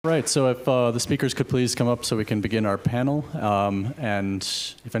Right, so if the speakers could please come up so we can begin our panel. And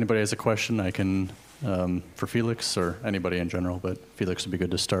if anybody has a question, I can, for Felix or anybody in general, but Felix would be good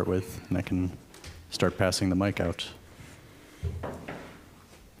to start with, and I can start passing the mic out.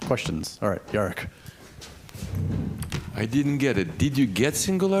 Questions? All right, Jarek. I didn't get it. Did you get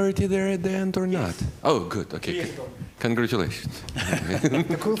singularity there at the end or not? Oh, good. Okay. Congratulations.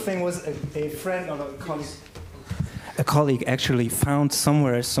 The cool thing was a friend or a colleague actually found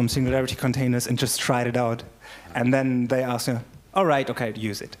somewhere some singularity containers and just tried it out. And then they asked him, all right, okay,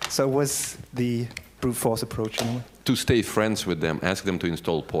 use it. So it was the brute force approach. Anyway. To stay friends with them, ask them to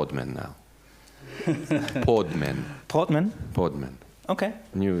install Podman now. Podman. Podman? Podman. Okay.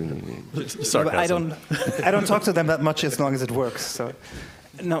 Sarcasm. I don't talk to them that much as long as it works. So,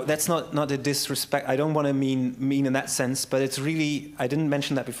 no, that's not a disrespect. I don't want to mean in that sense, but it's really, I didn't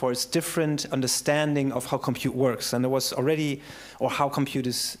mention that before. It's different understanding of how compute works, and there was already, or how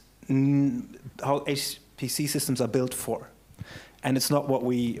computers, how HPC systems are built for, and it's not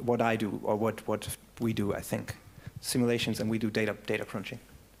what I do or what we do. I think simulations, and we do data crunching.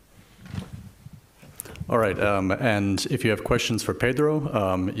 All right, and if you have questions for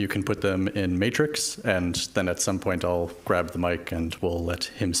Pedro, you can put them in Matrix, and then at some point I'll grab the mic and we'll let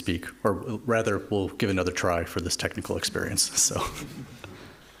him speak, or rather, we'll give another try for this technical experience. So, all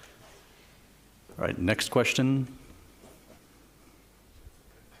right, next question.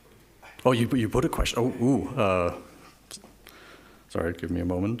 Oh, you put a question. Oh, ooh. Sorry, give me a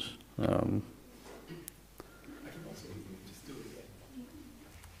moment.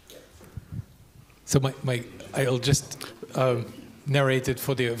 So I'll just narrate it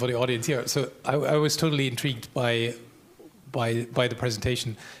for the audience here. So I was totally intrigued by the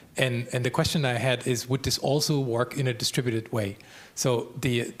presentation, and the question I had is, would this also work in a distributed way? So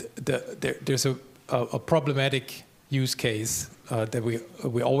there's a problematic use case that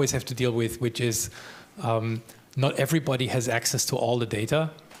we always have to deal with, which is not everybody has access to all the data.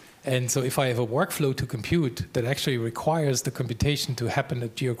 And so if I have a workflow to compute that actually requires the computation to happen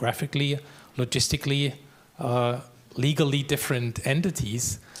at geographically, logistically, legally different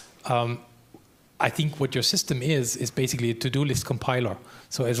entities, I think what your system is basically a to-do list compiler.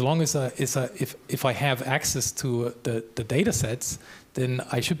 So as long as if I have access to the data sets, then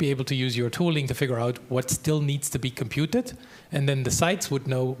I should be able to use your tooling to figure out what still needs to be computed, and then the sites would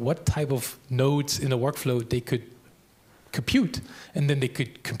know what type of nodes in the workflow they could compute, and then they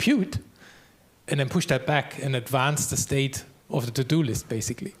could compute and then push that back and advance the state of the to-do list,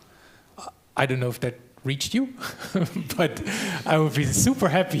 basically. I don't know if that reached you, but I would be super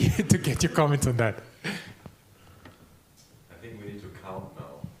happy to get your comments on that. I think we need to count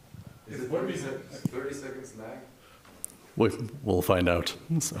now. Is it 30 seconds lag? We'll find out.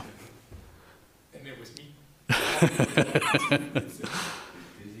 So. And it was me. Is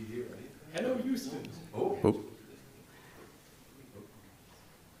he here? Hello, Houston. Oh.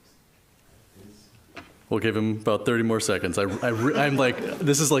 We'll give him about 30 more seconds. I'm like,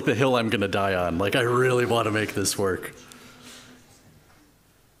 this is like the hill I'm gonna die on. Like, I really want to make this work.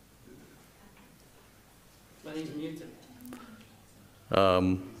 But he's muted. He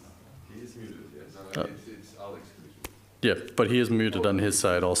is muted, yes. It's Alex who's muted. Yeah, but he is muted on his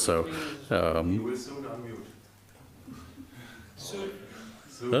side also. He will soon unmute. Soon.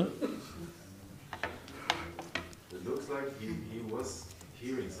 Huh? It looks like he was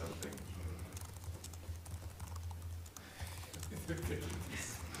hearing something.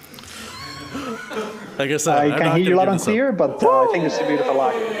 I guess I can hear you loud and clear, but I think it's a bit of a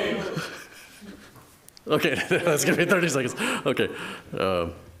lag. Okay, that's gonna be 30 seconds. Okay.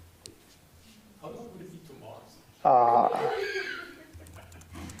 How long would it be to Mars? I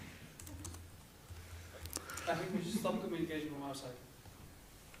think we should stop communication from our side.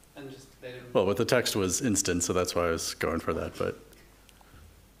 And just let it. Well, but the text was instant, so that's why I was going for that. But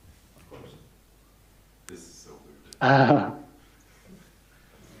Of course. This is so weird.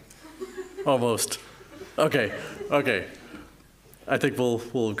 almost. Okay. I think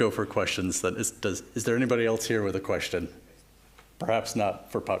we'll go for questions. Then is there anybody else here with a question? Perhaps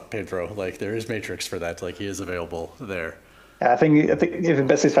not for Pedro. Like, there is Matrix for that. Like, he is available there. I think it's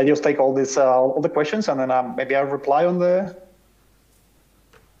best if I just take all the questions, and then maybe I'll reply on the.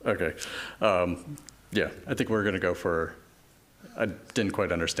 Okay. Yeah, I think we're going to go for. I didn't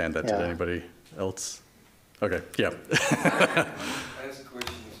quite understand that. Yeah. Did anybody else? Okay. Yeah. I ask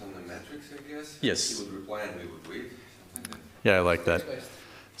questions on the metrics, I guess. Yes. He would reply and we would wait. Something like that. Yeah, I like that.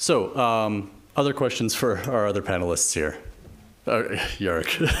 So, other questions for our other panelists here?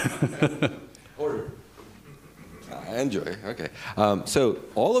 Jarek. Order. I enjoy. Okay. So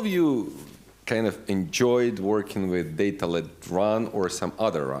all of you kind of enjoyed working with data-led run or some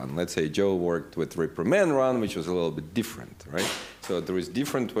other run. Let's say Joe worked with reprimand run, which was a little bit different, right? So there is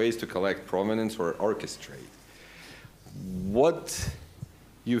different ways to collect provenance or orchestrate. What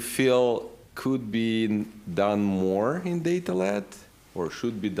you feel could be done more in data-led or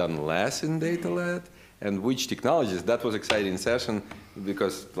should be done less in data-led? And which technologies? That was exciting session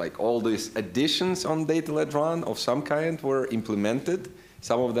because like all these additions on data-led run of some kind were implemented,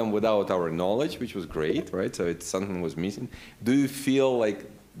 some of them without our knowledge, which was great, right? So it's something was missing. Do you feel like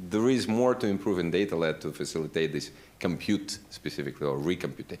there is more to improve in data-led to facilitate this compute specifically or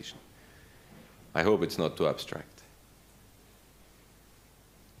recomputation? I hope it's not too abstract.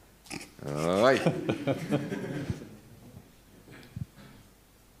 All right.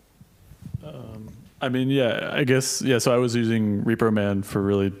 I mean, yeah, I guess, yeah, so I was using reprimand for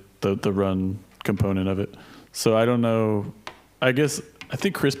really the run component of it. So I don't know, I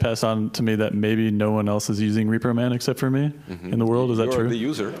think Chris passed on to me that maybe no one else is using reprimand except for me in the world. Is that true? You're the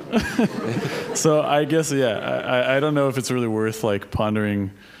user. So I guess, yeah, I don't know if it's really worth like pondering,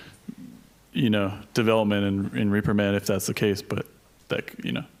 you know, development in reprimand if that's the case, but that,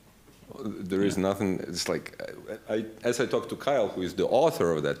 you know. There is nothing, it's like, as I talked to Kyle, who is the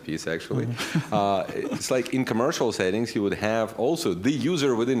author of that piece actually, it's like in commercial settings, you would have also the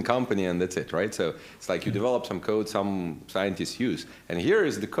user within company and that's it, right? So it's like you develop some code some scientists use. And here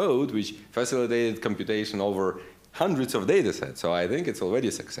is the code which facilitated computation over hundreds of data sets. So I think it's already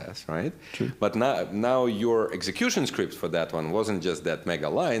a success, right? True. But now your execution script for that one wasn't just that mega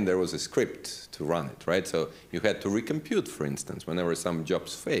line, there was a script to run it, right? So you had to recompute, for instance, whenever some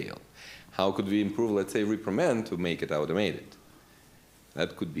jobs fail. How could we improve, let's say, reprimand to make it automated?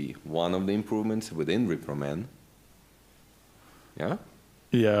 That could be one of the improvements within reprimand. Yeah?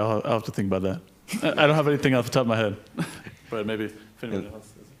 Yeah, I'll have to think about that. I don't have anything off the top of my head, but maybe if anyone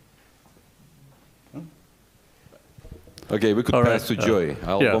else does. Okay, we could All pass right. to Joy.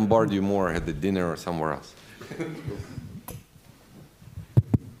 I'll yeah. bombard you more at the dinner or somewhere else.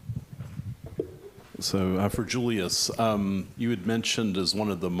 So for Julius, you had mentioned as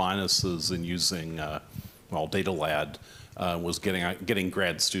one of the minuses in using, well, data-lad was getting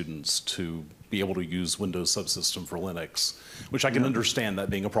grad students to be able to use Windows subsystem for Linux, which I can understand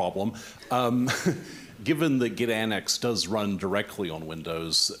that being a problem. Given that GitAnnex does run directly on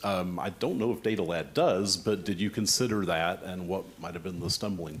Windows, I don't know if data-lad does, but did you consider that and what might have been the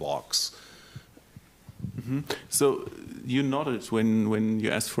stumbling blocks? Mm-hmm. So you nodded when you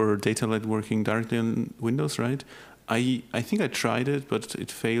asked for data-led working directly on Windows, right? I think I tried it, but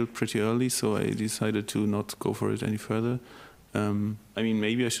it failed pretty early, so I decided to not go for it any further. I mean,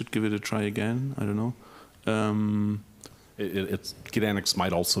 maybe I should give it a try again. I don't know. GitAnnex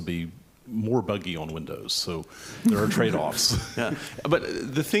might also be more buggy on Windows, so there are trade-offs. Yeah, but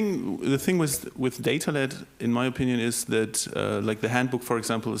the thing with data-led, in my opinion, is that like the handbook, for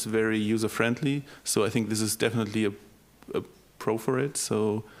example, is very user-friendly. So I think this is definitely a pro for it.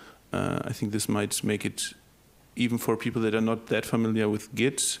 So I think this might make it, even for people that are not that familiar with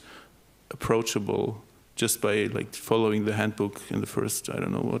Git, approachable just by like following the handbook in the first, I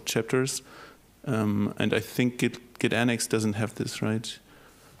don't know what chapters. And I think GitAnnex doesn't have this, right?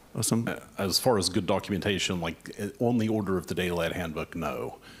 Or some. As far as good documentation, like on the order of the data-led handbook,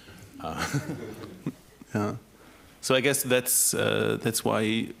 no. Yeah. So I guess that's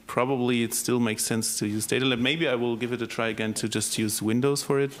why probably it still makes sense to use data-led. Maybe I will give it a try again to just use Windows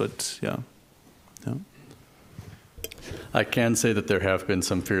for it, but yeah. Yeah. I can say that there have been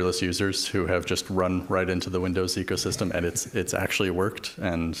some fearless users who have just run right into the Windows ecosystem, and it's actually worked.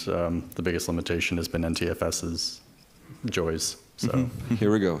 And the biggest limitation has been NTFS's joys. So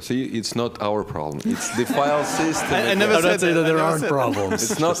Here we go. See, it's not our problem. It's the file system. I never I'm said not saying that there aren't that. problems.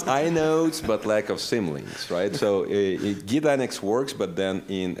 It's not inodes, but lack of symlinks, right? So GitAnnex works, but then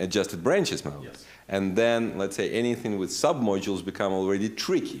in adjusted branches mode. Yes. And then, let's say, anything with submodules become already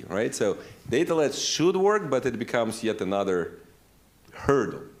tricky, right? So data-led should work, but it becomes yet another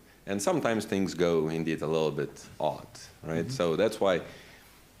hurdle. And sometimes things go, indeed, a little bit odd, right? Mm-hmm. So that's why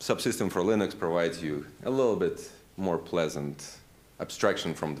Subsystem for Linux provides you a little bit more pleasant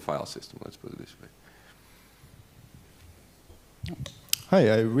abstraction from the file system, let's put it this way. Hi,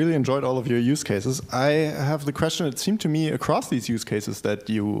 I really enjoyed all of your use cases. I have the question, it seemed to me across these use cases that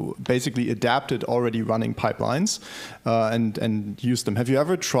you basically adapted already running pipelines and used them. Have you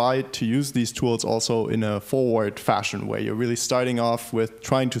ever tried to use these tools also in a forward fashion where you're really starting off with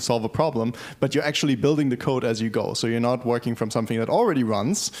trying to solve a problem, but you're actually building the code as you go? So you're not working from something that already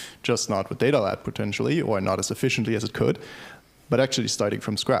runs, just not with data-led potentially, or not as efficiently as it could, but actually starting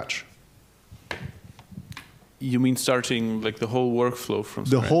from scratch. You mean starting like the whole workflow from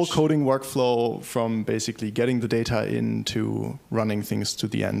The scratch? whole coding workflow from basically getting the data in to running things to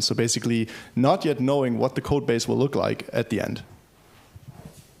the end. So basically not yet knowing what the code base will look like at the end.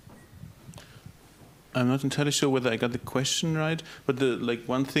 I'm not entirely sure whether I got the question right, but the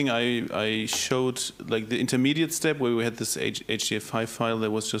one thing I showed, like the intermediate step where we had this HDF5 file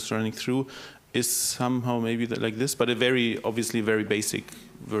that was just running through, is somehow maybe like this, but a obviously very basic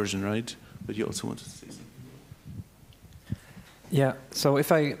version, right? But you also wanted to say something. Yeah. So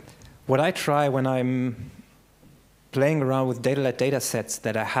what I try when I'm playing around with data-led data sets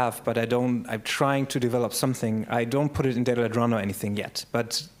that I have, but I'm trying to develop something. I don't put it in data-led run or anything yet,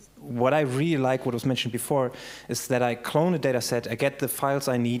 but what I really like, what was mentioned before, is that I clone a data set, I get the files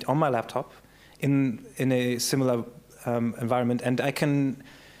I need on my laptop in a similar environment, and I can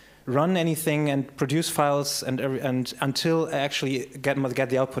run anything and produce files and until I actually get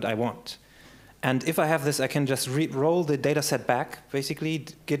the output I want. And if I have this, I can just roll the data set back, basically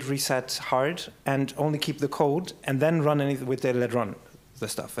git reset hard, and only keep the code, and then run anything with data-led run the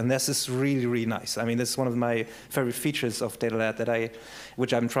stuff. And this is really, really nice. I mean, this is one of my favorite features of data-led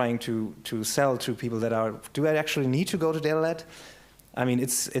which I'm trying to sell to people that are, do I actually need to go to data-led? I mean,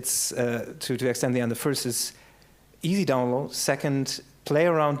 it's to extend the answer. First is easy download. Second, play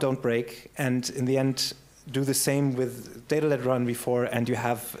around, don't break. And in the end, do the same with data-led run before, and you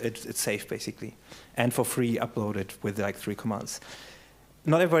have it's safe, basically. And for free, upload it with like 3 commands.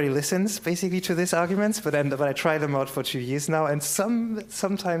 Not everybody listens, basically, to these arguments, but I try them out for 2 years now, and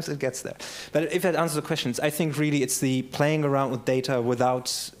sometimes it gets there. But if that answers the questions, I think really it's the playing around with data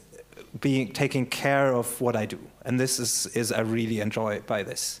without taking care of what I do. And this is I really enjoy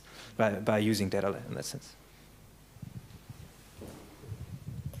by using data-led in that sense.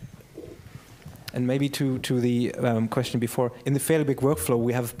 And maybe to the question before, in the fairly big workflow,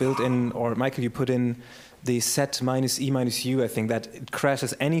 we have built in, or Michael, you put in the set -e -u, I think, that it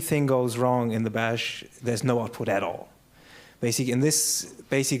crashes. Anything goes wrong in the bash, there's no output at all. Basically, and this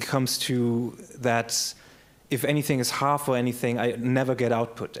basically comes to that if anything is half or anything, I never get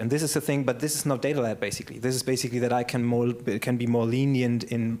output. And this is the thing, but this is not data-led, basically. This is basically that I can be more lenient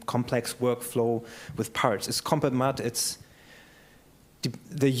in complex workflow with parts. It's compat, it's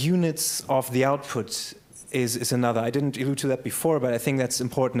the units of the output is another. I didn't allude to that before, but I think that's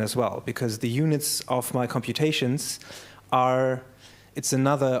important as well, because the units of my computations it's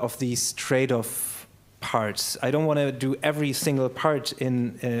another of these trade-off parts. I don't want to do every single part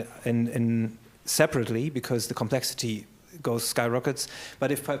in separately, because the complexity skyrockets.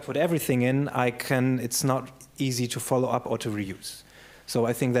 But if I put everything in, it's not easy to follow up or to reuse. So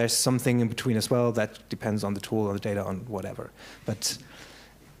I think there's something in between as well that depends on the tool, on the data, on whatever. But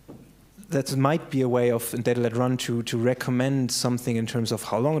that might be a way of data-led run to recommend something in terms of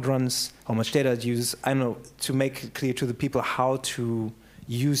how long it runs, how much data it uses. I don't know, to make it clear to the people how to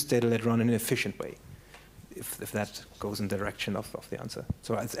use data-led run in an efficient way, if that goes in the direction of the answer.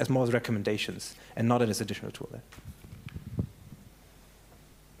 So as more recommendations and not as additional tool there.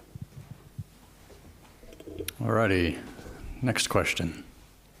 Alrighty, next question.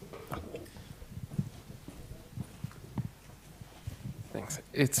 Thanks.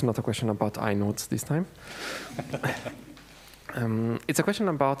 It's not a question about iNodes this time. It's a question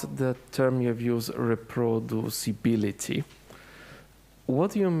about the term you've used, reproducibility.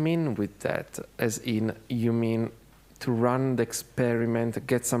 What do you mean with that? As in, you mean to run the experiment,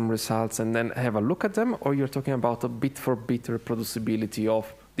 get some results, and then have a look at them? Or you're talking about a bit-for-bit reproducibility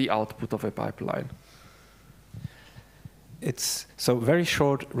of the output of a pipeline? So very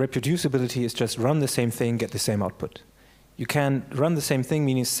short, reproducibility is just run the same thing, get the same output. You can run the same thing,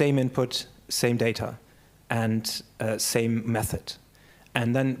 meaning same input, same data, and same method.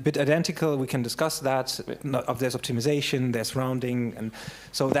 And then bit identical, we can discuss that. There's optimization, there's rounding, and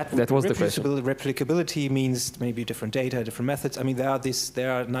so that was the question. Replicability means maybe different data, different methods. I mean,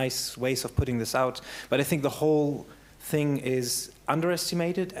 there are nice ways of putting this out, but I think the whole thing is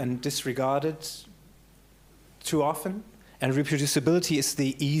underestimated and disregarded too often. And reproducibility is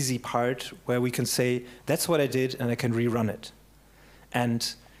the easy part where we can say, that's what I did, and I can rerun it.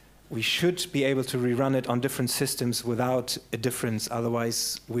 And we should be able to rerun it on different systems without a difference.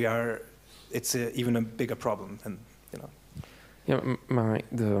 Otherwise, it's even a bigger problem. And, Yeah,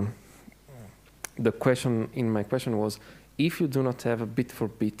 the question in my question was, if you do not have a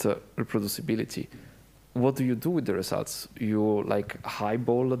bit-for-bit reproducibility, what do you do with the results? You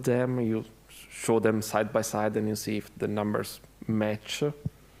highball them, you show them side by side, and you see if the numbers match?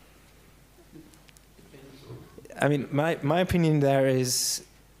 I mean, my opinion there is,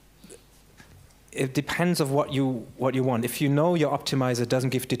 it depends on what you want. If you know your optimizer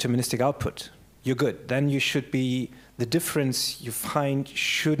doesn't give deterministic output, you're good. Then you should be, the difference you find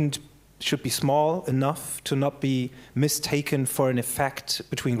should be small enough to not be mistaken for an effect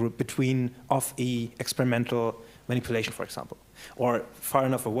between of a experimental manipulation, for example, or far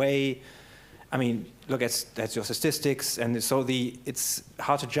enough away. I mean, look at your statistics, and so it's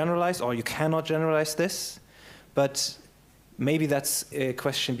hard to generalize, or you cannot generalize this, but maybe that's a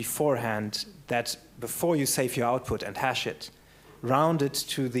question beforehand, that before you save your output and hash it, round it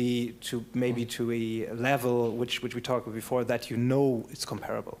to maybe to a level which we talked about before, that you know it's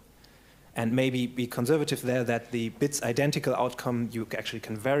comparable. And maybe be conservative there, that the bits identical outcome you actually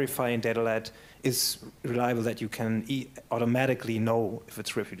can verify in DataLad is reliable, that you can automatically know if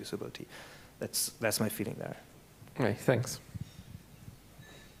it's reproducibility. That's my feeling there. Okay, thanks.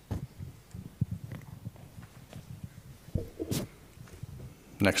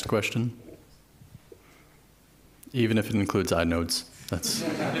 Next question. Even if it includes inodes, that's.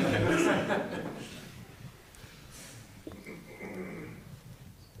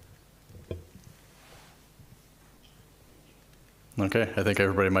 Okay, I think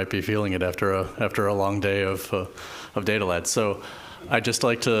everybody might be feeling it after a long day of DataLad. So I'd just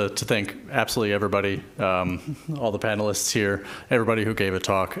like to thank absolutely everybody, all the panelists here, everybody who gave a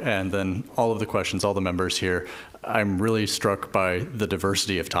talk, and then all of the questions, all the members here. I'm really struck by the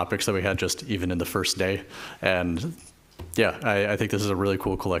diversity of topics that we had just even in the first day. And yeah, I think this is a really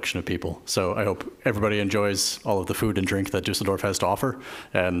cool collection of people. So I hope everybody enjoys all of the food and drink that Dusseldorf has to offer,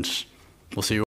 and we'll see you